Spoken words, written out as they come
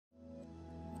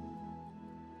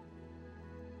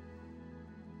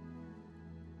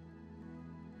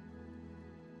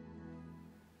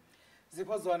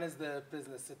Zipho Zwane is the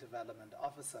Business Development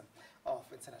Officer of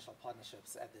International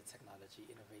Partnerships at the Technology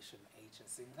Innovation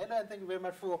Agency. Hello, and thank you very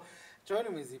much for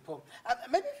joining me, Zipho.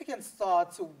 Maybe if we can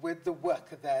start with the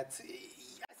work that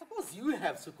I suppose you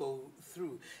have to go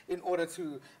through in order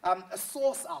to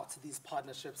source out these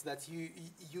partnerships that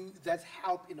that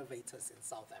help innovators in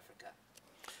South Africa.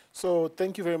 So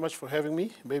thank you very much for having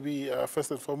me. Maybe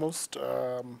first and foremost,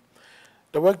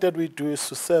 the work that we do is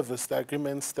to service the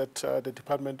agreements that the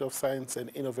Department of Science and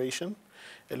Innovation,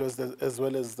 as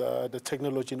well as the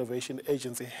Technology Innovation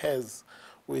Agency has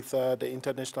with the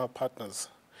international partners.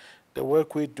 The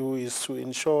work we do is to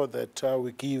ensure that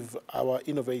we give our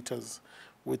innovators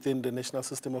within the National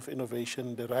System of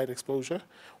Innovation the right exposure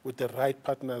with the right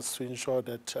partners to ensure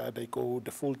that they go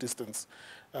the full distance,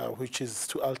 which is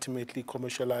to ultimately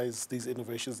commercialize these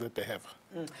innovations that they have.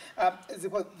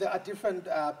 Zipho, there are different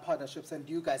partnerships, and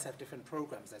you guys have different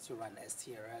programs that you run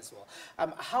STR as well.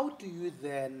 How do you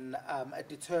then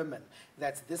determine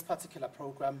that this particular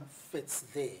program fits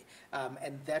there,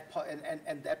 and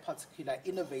that particular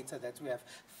innovator that we have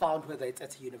found, whether it's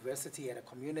at a university, at a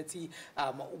community,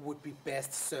 would be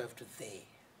best served there?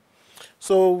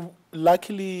 So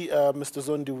luckily, Mr.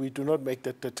 Zondi, we do not make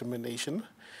that determination.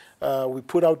 We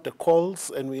put out the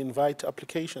calls and we invite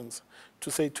applications to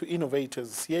say to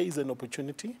innovators, here is an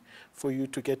opportunity for you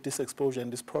to get this exposure in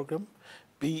this program,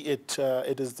 be it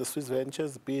it is the Swiss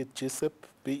Ventures, be it GSIP,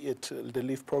 be it the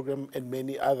LEAF program and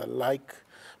many other like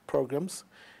programs.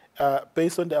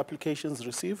 Based on the applications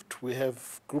received, we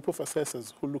have a group of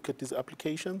assessors who look at these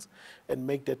applications and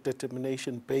make that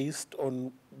determination based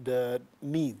on the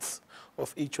needs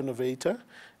of each innovator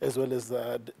as well as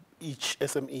each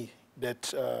SME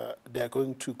that they are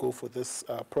going to go for this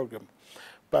program.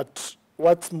 But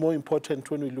what's more important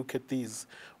when we look at these,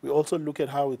 we also look at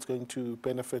how it's going to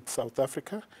benefit South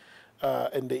Africa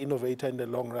and the innovator in the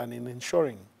long run in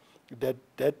ensuring that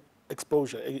that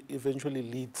exposure eventually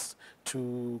leads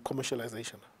to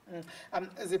commercialization.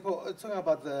 Zipho, talking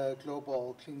about the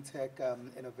Global Clean Tech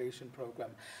Innovation Program,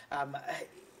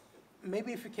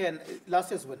 maybe if you can,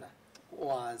 last year's winner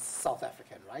was South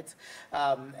African, right?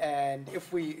 And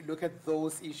if we look at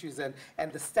those issues and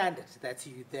the standards that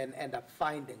you then end up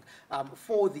finding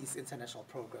for these international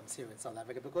programs here in South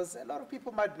Africa, because a lot of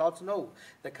people might not know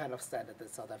the kind of standard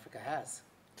that South Africa has.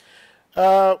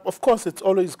 Of course, it's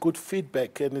always good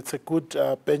feedback, and it's a good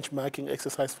benchmarking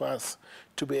exercise for us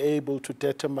to be able to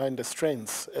determine the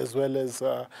strengths as well as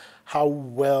how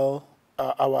well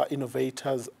our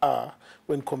innovators are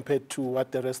when compared to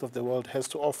what the rest of the world has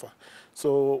to offer.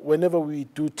 So whenever we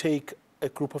do take a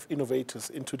group of innovators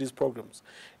into these programs,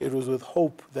 it was with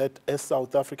hope that a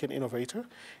South African innovator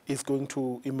is going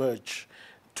to emerge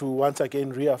to once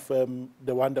again reaffirm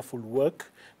the wonderful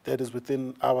work that is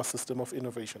within our system of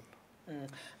innovation.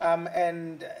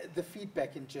 And the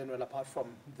feedback in general, apart from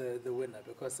the winner,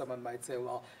 because someone might say,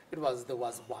 well, there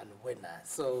was one winner,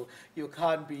 so you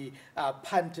can't be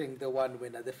punting the one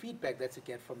winner. The feedback that you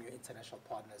get from your international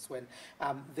partners when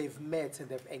they've met and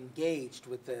they've engaged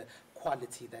with the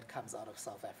quality that comes out of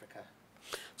South Africa.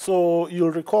 So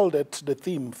you'll recall that the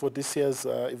theme for this year's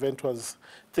event was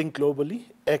Think Globally,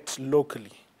 Act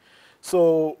Locally.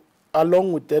 So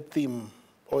along with that theme,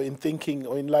 or in thinking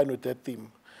or in line with that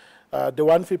theme, the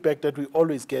one feedback that we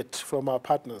always get from our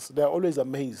partners, they're always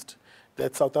amazed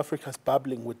that South Africa is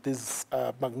bubbling with these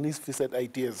magnificent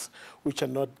ideas which are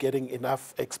not getting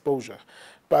enough exposure.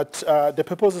 But the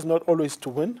purpose is not always to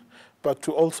win, but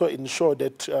to also ensure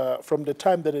that from the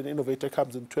time that an innovator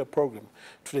comes into a program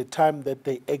to the time that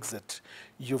they exit,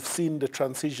 you've seen the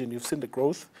transition, you've seen the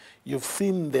growth, you've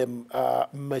seen them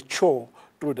mature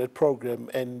through that program,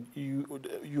 and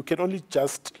you can only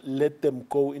just let them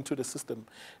go into the system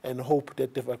and hope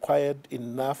that they've acquired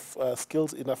enough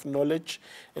skills, enough knowledge,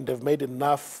 and they've made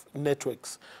enough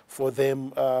networks for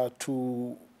them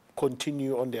to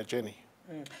continue on their journey.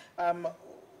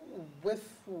 With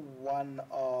one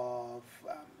of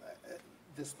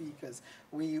the speakers,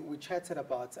 we chatted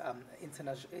about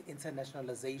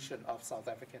internationalization of South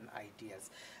African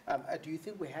ideas. Do you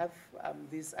think we have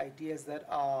these ideas that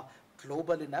are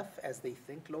global enough as they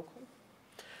think local?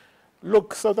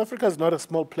 Look, South Africa is not a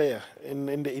small player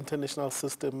in the international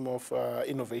system of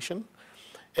innovation.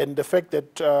 And the fact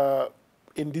that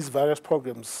in these various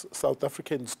programs, South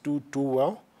Africans do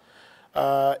well,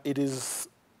 it is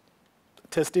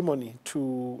testimony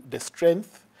to the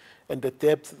strength and the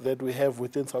depth that we have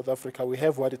within South Africa. We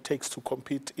have what it takes to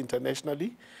compete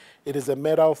internationally. It is a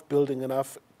matter of building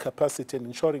enough capacity and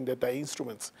ensuring that there are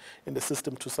instruments in the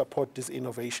system to support these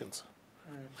innovations.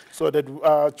 So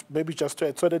that, maybe just to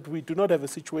add, so that we do not have a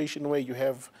situation where you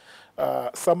have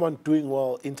someone doing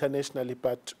well internationally,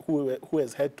 but who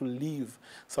has had to leave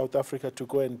South Africa to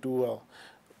go and do well.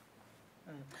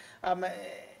 Um,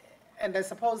 and I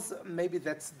suppose maybe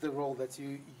that's the role that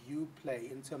you play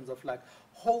in terms of like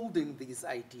holding these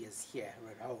ideas here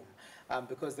at home.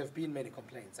 Because there have been many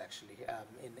complaints actually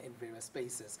in various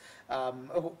spaces.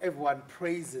 Everyone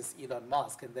praises Elon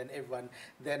Musk, and then everyone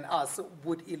then asks,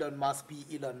 would Elon Musk be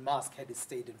Elon Musk had he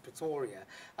stayed in Pretoria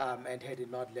and had he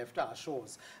not left our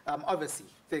shores? Obviously,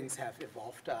 things have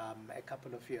evolved a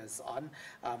couple of years on,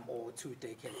 or two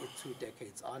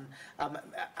decades on.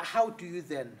 How do you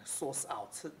then source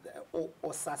out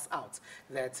or suss out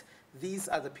that these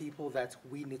are the people that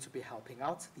we need to be helping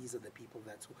out, these are the people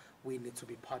that we need to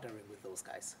be partnering with those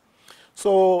guys?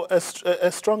 So as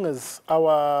strong as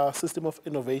our system of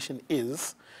innovation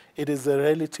is, it is a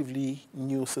relatively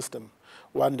new system,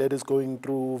 one that is going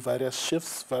through various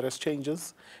shifts, various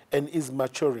changes, and is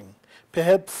maturing.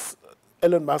 Perhaps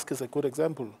Elon Musk is a good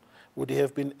example. Would he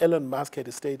have been Elon Musk had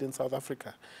he stayed in South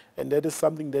Africa? And that is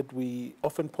something that we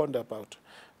often ponder about.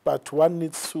 But one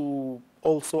needs to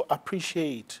also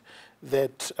appreciate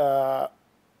that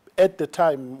at the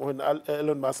time when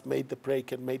Elon Musk made the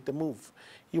break and made the move,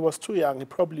 he was too young. He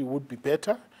probably would be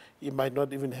better. He might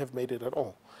not even have made it at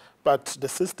all. But the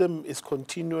system is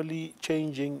continually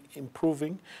changing,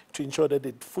 improving to ensure that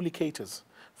it fully caters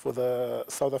for the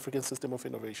South African system of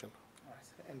innovation. All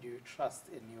right. And do you trust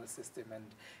in your system and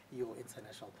your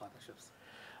international partnerships?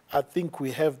 I think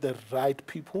we have the right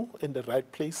people in the right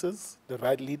places, the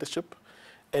right leadership,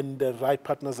 and the right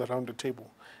partners around the table.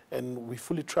 And we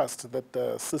fully trust that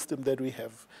the system that we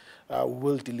have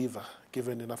will deliver,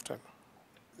 given enough time.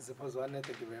 Zipho Zwane,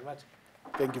 thank you very much.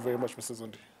 Thank you very much, Mr.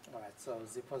 Zondi. All right, so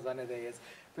Zipho Zwane there is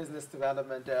Business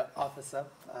Development Officer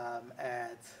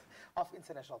of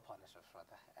International Partnerships,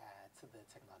 rather, at the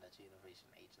Technology Innovation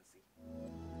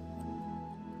Agency.